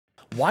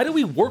Why do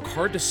we work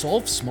hard to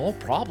solve small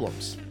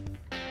problems?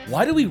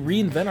 Why do we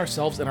reinvent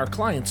ourselves and our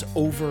clients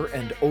over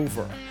and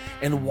over?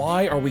 And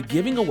why are we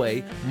giving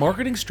away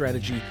marketing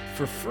strategy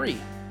for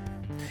free?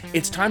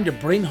 It's time to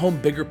bring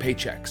home bigger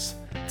paychecks.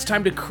 It's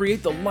time to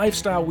create the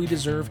lifestyle we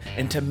deserve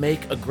and to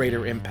make a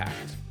greater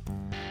impact.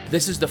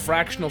 This is the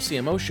Fractional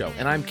CMO Show,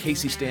 and I'm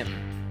Casey Stanton.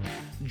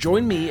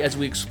 Join me as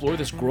we explore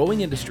this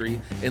growing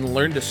industry and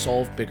learn to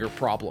solve bigger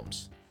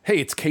problems. Hey,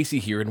 it's Casey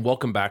here, and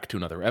welcome back to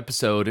another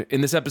episode.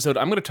 In this episode,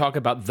 I'm going to talk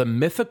about the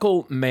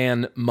Mythical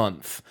Man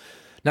Month.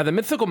 Now, the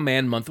Mythical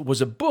Man Month was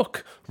a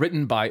book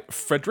written by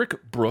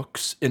Frederick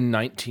Brooks in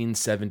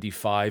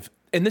 1975,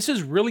 and this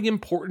is really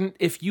important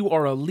if you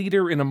are a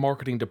leader in a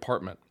marketing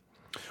department.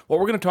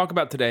 What we're going to talk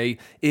about today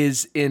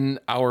is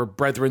in our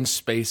brethren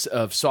space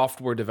of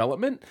software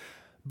development,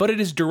 but it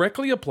is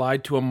directly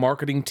applied to a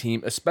marketing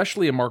team,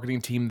 especially a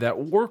marketing team that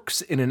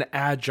works in an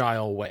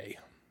agile way.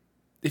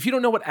 If you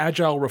don't know what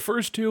agile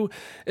refers to,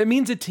 it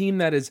means a team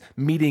that is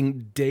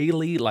meeting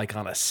daily, like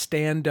on a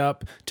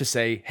stand-up, to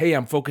say, hey,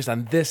 I'm focused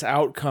on this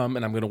outcome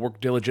and I'm going to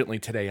work diligently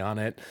today on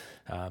it.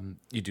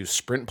 You do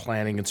sprint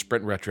planning and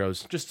sprint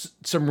retros,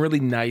 just some really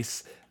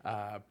nice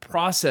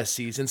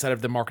processes inside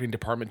of the marketing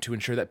department to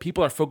ensure that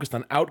people are focused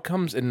on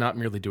outcomes and not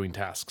merely doing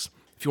tasks.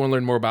 If you want to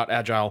learn more about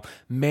agile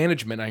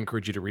management, I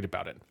encourage you to read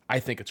about it. I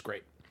think it's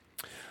great.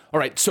 All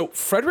right, so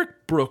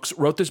Frederick Brooks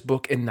wrote this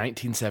book in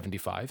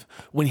 1975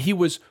 when he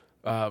was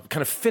kind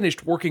of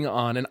finished working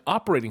on an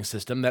operating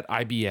system that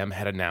IBM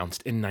had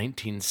announced in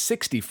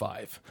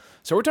 1965.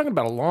 So we're talking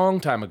about a long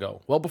time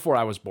ago, well before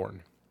I was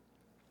born.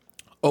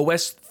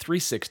 OS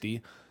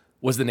 360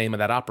 was the name of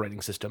that operating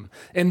system,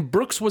 and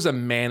Brooks was a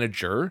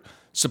manager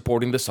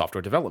supporting the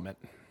software development.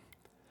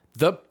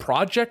 The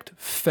project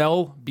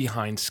fell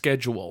behind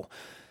schedule,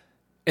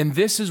 and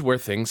this is where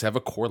things have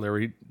a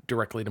corollary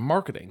directly to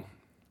marketing.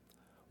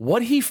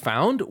 What he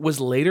found was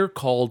later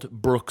called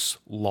Brooks'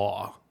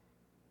 Law,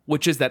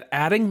 which is that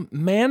adding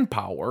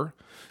manpower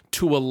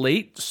to a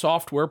late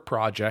software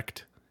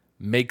project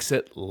makes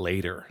it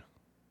later.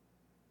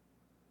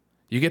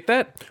 You get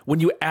that? When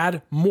you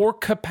add more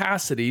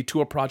capacity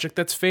to a project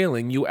that's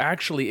failing, you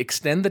actually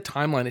extend the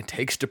timeline it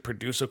takes to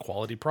produce a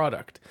quality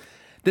product.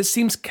 This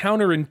seems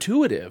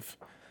counterintuitive,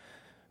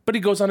 but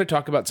he goes on to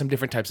talk about some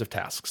different types of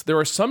tasks. There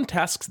are some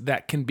tasks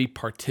that can be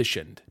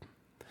partitioned.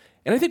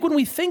 And I think when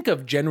we think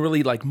of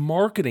generally like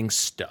marketing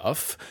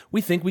stuff,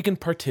 we think we can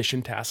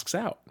partition tasks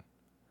out.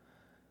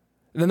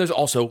 And then there's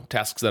also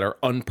tasks that are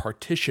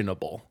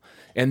unpartitionable.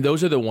 And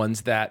those are the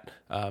ones that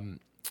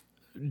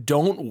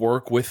don't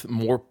work with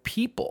more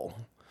people.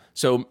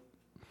 So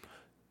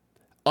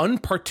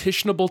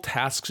unpartitionable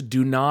tasks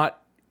do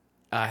not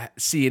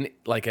see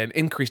an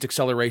increased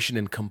acceleration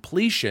and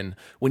completion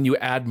when you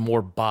add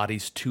more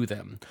bodies to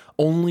them.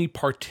 Only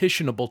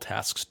partitionable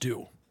tasks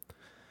do.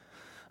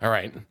 All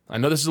right, I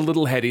know this is a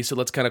little heady, so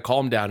let's kind of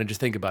calm down and just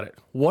think about it.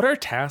 What are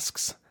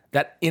tasks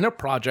that in a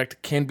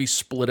project can be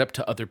split up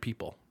to other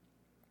people?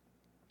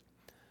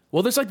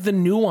 Well, there's like the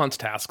nuanced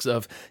tasks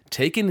of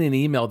taking an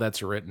email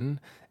that's written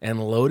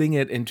and loading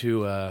it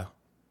into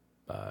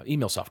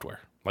email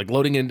software, like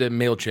loading into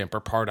MailChimp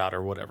or Pardot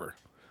or whatever.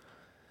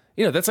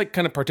 You know, that's like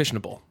kind of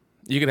partitionable.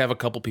 You could have a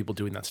couple people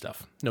doing that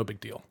stuff. No big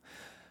deal.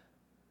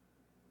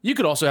 You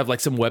could also have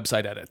like some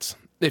website edits.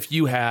 If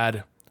you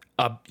had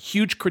a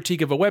huge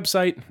critique of a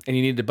website and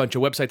you needed a bunch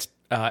of websites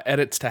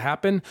edits to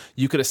happen,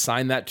 you could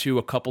assign that to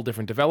a couple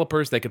different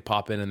developers. They could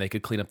pop in and they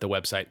could clean up the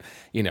website.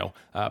 You know,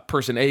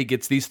 person A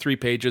gets these 3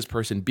 pages,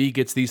 person B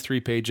gets these 3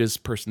 pages,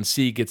 person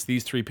C gets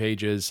these 3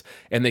 pages,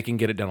 and they can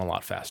get it done a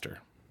lot faster.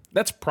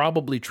 That's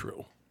probably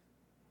true.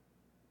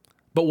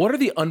 But what are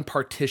the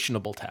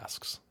unpartitionable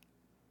tasks?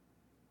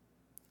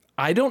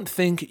 I don't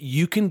think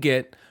you can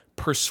get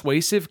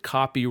persuasive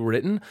copy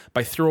written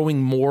by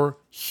throwing more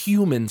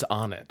humans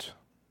on it.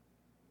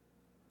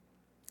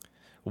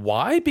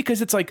 Why?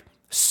 Because it's like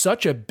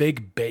such a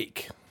big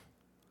bake,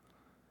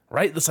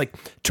 right? It's like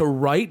to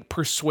write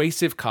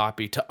persuasive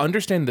copy, to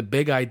understand the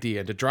big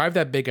idea, to drive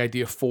that big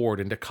idea forward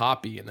into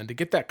copy, and then to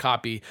get that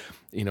copy,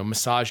 you know,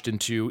 massaged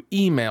into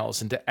emails,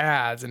 into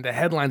ads, into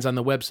headlines on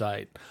the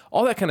website,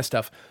 all that kind of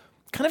stuff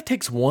kind of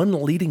takes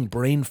one leading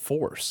brain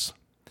force.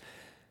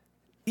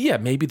 Yeah,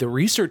 maybe the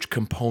research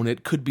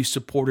component could be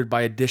supported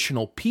by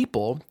additional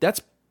people.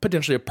 That's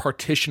potentially a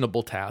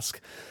partitionable task.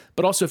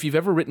 But also, if you've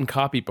ever written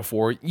copy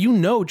before, you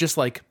know just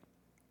like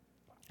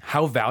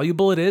how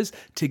valuable it is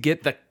to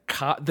get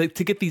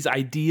to get these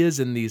ideas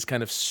and these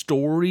kind of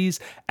stories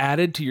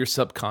added to your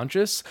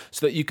subconscious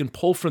so that you can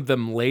pull from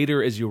them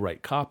later as you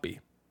write copy.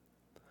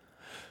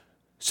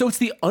 So it's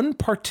the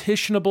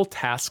unpartitionable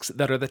tasks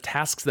that are the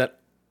tasks that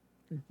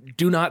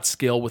do not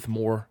scale with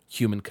more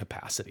human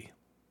capacity.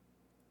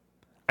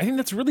 I think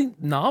that's really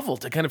novel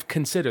to kind of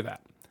consider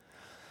that.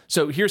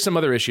 So here's some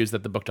other issues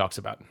that the book talks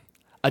about.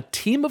 A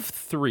team of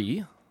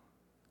 3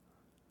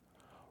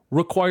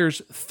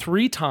 requires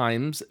 3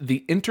 times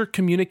the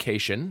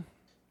intercommunication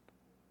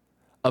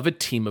of a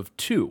team of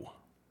 2.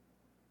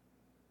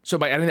 So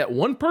by adding that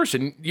one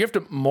person, you have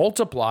to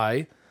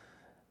multiply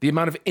the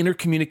amount of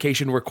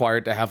intercommunication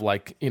required to have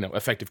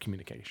effective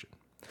communication.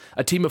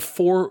 A team of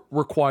 4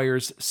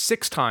 requires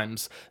 6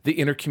 times the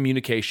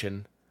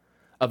intercommunication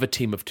of a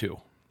team of 2.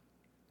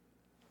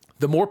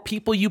 The more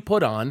people you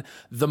put on,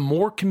 the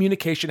more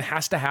communication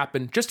has to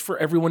happen just for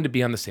everyone to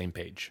be on the same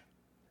page.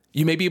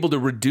 You may be able to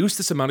reduce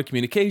this amount of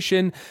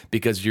communication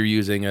because you're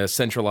using a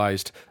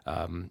centralized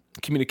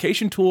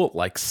communication tool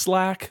like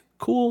Slack.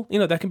 Cool,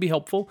 that can be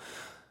helpful.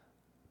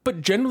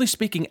 But generally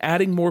speaking,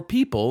 adding more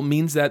people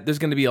means that there's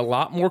going to be a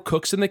lot more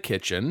cooks in the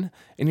kitchen,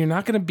 and you're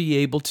not going to be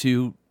able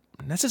to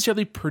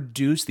necessarily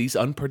produce these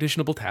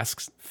unpartitionable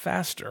tasks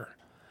faster.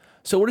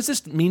 So what does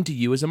this mean to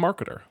you as a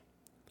marketer?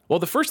 Well,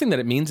 the first thing that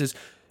it means is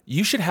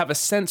you should have a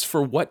sense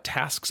for what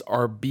tasks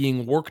are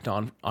being worked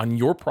on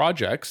your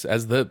projects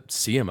as the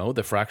CMO,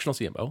 the fractional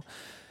CMO,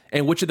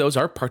 and which of those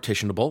are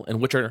partitionable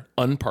and which are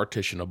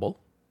unpartitionable.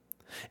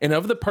 And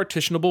of the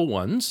partitionable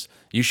ones,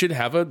 you should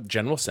have a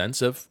general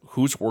sense of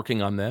who's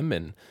working on them.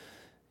 And,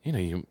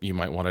 you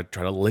might want to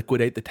try to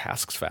liquidate the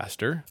tasks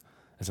faster,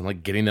 as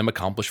in getting them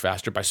accomplished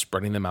faster by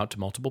spreading them out to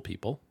multiple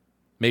people.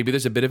 Maybe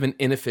there's a bit of an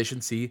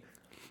inefficiency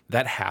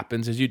that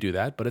happens as you do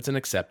that, but it's an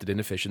accepted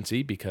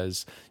inefficiency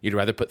because you'd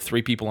rather put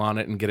 3 people on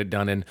it and get it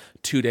done in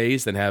 2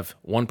 days than have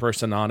 1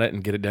 person on it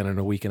and get it done in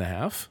a week and a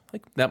half.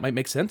 That might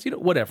make sense,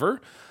 whatever.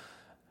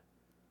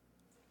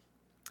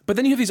 But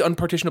then you have these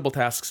unpartitionable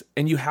tasks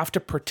and you have to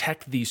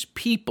protect these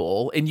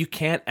people, and you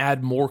can't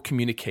add more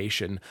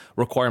communication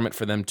requirement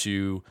for them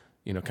to,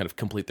 kind of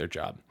complete their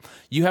job.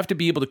 You have to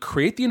be able to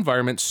create the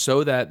environment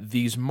so that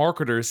these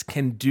marketers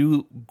can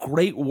do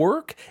great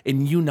work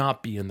and you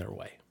not be in their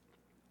way.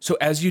 So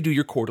as you do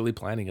your quarterly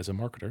planning as a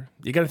marketer,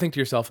 you got to think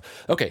to yourself,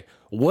 okay,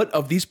 what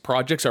of these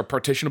projects are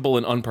partitionable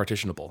and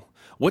unpartitionable?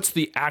 What's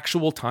the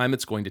actual time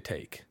it's going to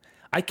take?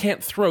 I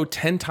can't throw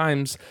 10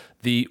 times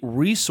the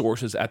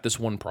resources at this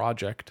one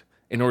project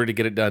in order to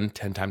get it done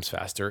 10 times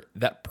faster.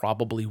 That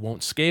probably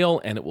won't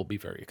scale and it will be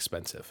very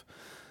expensive.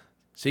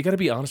 So you got to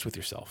be honest with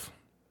yourself.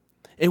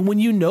 And when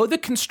you know the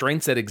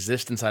constraints that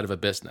exist inside of a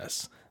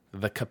business,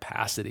 the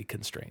capacity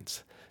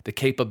constraints, the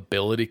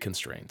capability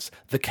constraints,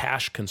 the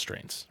cash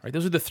constraints, right?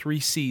 Those are the 3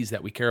 C's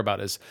that we care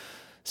about as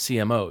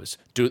CMOs.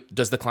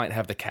 Does the client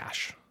have the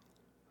cash?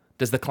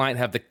 Does the client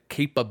have the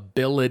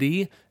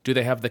capability? Do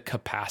they have the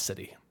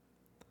capacity?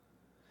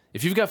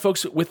 If you've got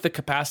folks with the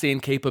capacity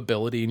and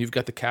capability and you've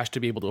got the cash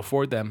to be able to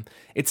afford them,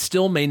 it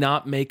still may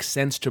not make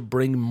sense to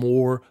bring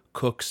more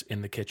cooks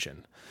in the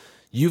kitchen.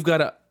 You've got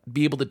to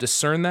be able to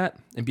discern that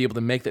and be able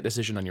to make that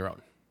decision on your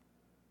own.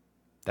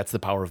 That's the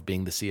power of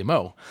being the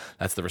CMO.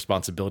 That's the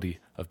responsibility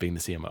of being the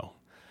CMO.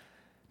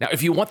 Now,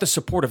 if you want the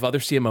support of other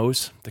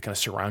CMOs to kind of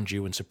surround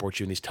you and support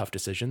you in these tough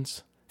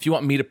decisions, if you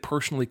want me to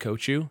personally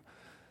coach you,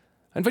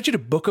 I invite you to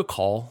book a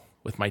call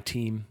with my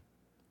team.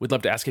 We'd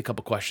love to ask you a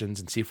couple questions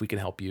and see if we can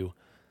help you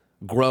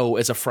grow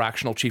as a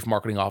fractional chief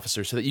marketing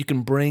officer so that you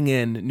can bring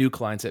in new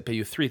clients that pay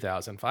you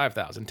 $3,000,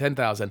 $5,000,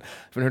 $10,000.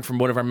 I've heard from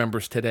one of our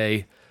members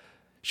today.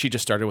 She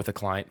just started with a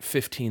client,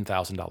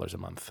 $15,000 a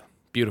month.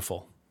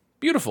 Beautiful.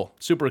 Beautiful.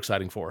 Super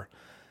exciting for her.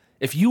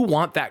 If you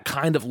want that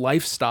kind of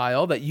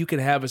lifestyle that you can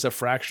have as a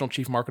fractional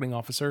chief marketing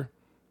officer,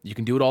 you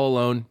can do it all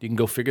alone. You can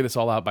go figure this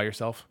all out by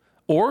yourself.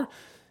 Or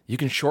you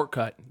can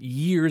shortcut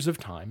years of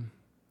time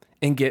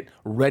and get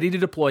ready to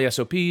deploy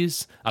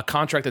SOPs, a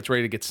contract that's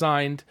ready to get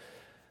signed,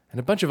 and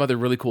a bunch of other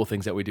really cool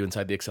things that we do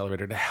inside the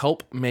accelerator to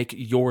help make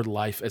your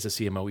life as a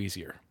CMO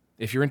easier.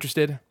 If you're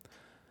interested,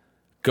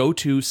 go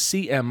to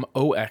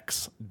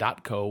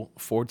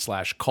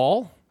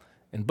cmox.co/call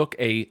and book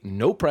a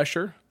no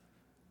pressure,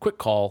 quick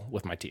call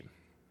with my team.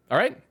 All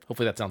right?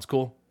 Hopefully that sounds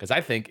cool because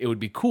I think it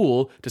would be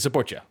cool to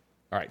support you.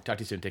 All right, talk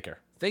to you soon. Take care.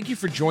 Thank you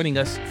for joining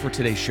us for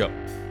today's show.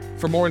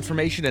 For more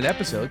information and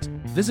episodes,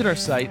 visit our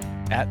site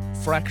at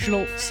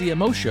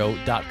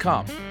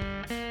fractionalcmoshow.com.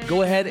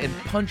 Go ahead and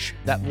punch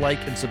that like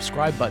and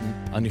subscribe button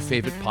on your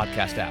favorite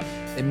podcast app.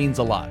 It means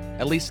a lot,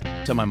 at least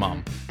to my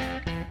mom.